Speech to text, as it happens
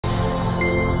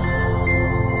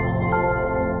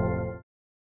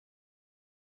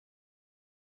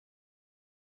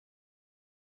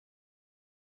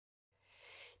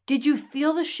Did you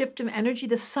feel the shift of energy?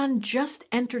 The sun just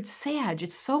entered Sag.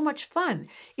 It's so much fun.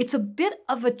 It's a bit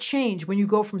of a change when you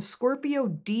go from Scorpio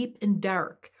deep and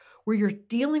dark, where you're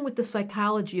dealing with the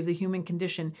psychology of the human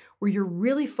condition, where you're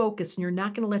really focused and you're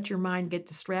not going to let your mind get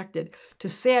distracted, to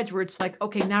Sag, where it's like,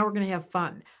 okay, now we're going to have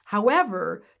fun.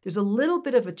 However, there's a little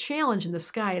bit of a challenge in the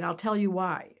sky, and I'll tell you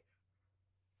why.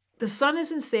 The sun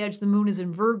is in Sag, the moon is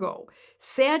in Virgo.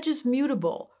 Sag is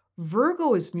mutable.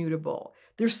 Virgo is mutable.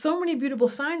 There's so many beautiful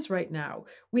signs right now.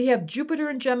 We have Jupiter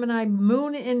in Gemini,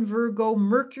 moon in Virgo,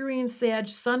 Mercury in Sag,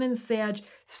 sun in Sag,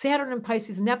 Saturn in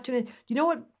Pisces, Neptune in... You know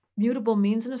what mutable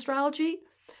means in astrology?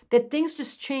 That things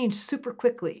just change super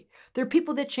quickly. There are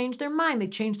people that change their mind, they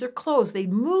change their clothes, they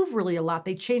move really a lot,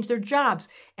 they change their jobs,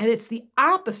 and it's the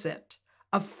opposite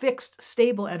of fixed,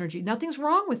 stable energy. Nothing's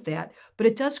wrong with that, but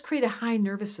it does create a high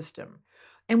nervous system.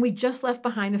 And we just left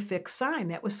behind a fixed sign.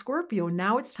 That was Scorpio.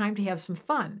 Now it's time to have some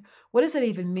fun. What does that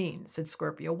even mean? Said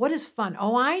Scorpio. What is fun?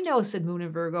 Oh, I know, said Moon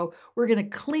and Virgo. We're going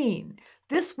to clean.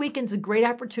 This weekend's a great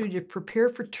opportunity to prepare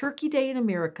for Turkey Day in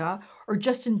America, or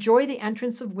just enjoy the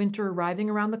entrance of winter arriving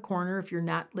around the corner if you're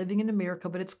not living in America,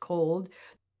 but it's cold.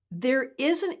 There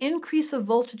is an increase of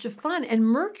voltage of fun, and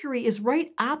Mercury is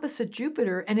right opposite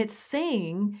Jupiter, and it's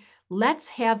saying, let's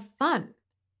have fun.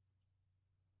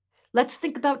 Let's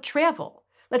think about travel.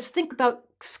 Let's think about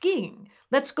skiing.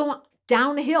 Let's go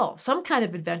down a hill, some kind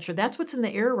of adventure. That's what's in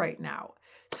the air right now.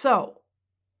 So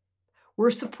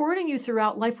we're supporting you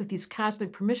throughout life with these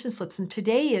cosmic permission slips, and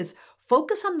today is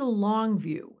focus on the long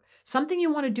view. Something you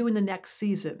want to do in the next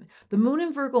season. The moon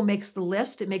in Virgo makes the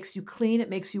list. It makes you clean. It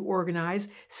makes you organize.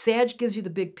 Sag gives you the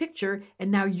big picture.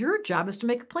 And now your job is to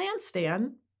make a plan,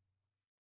 Stan.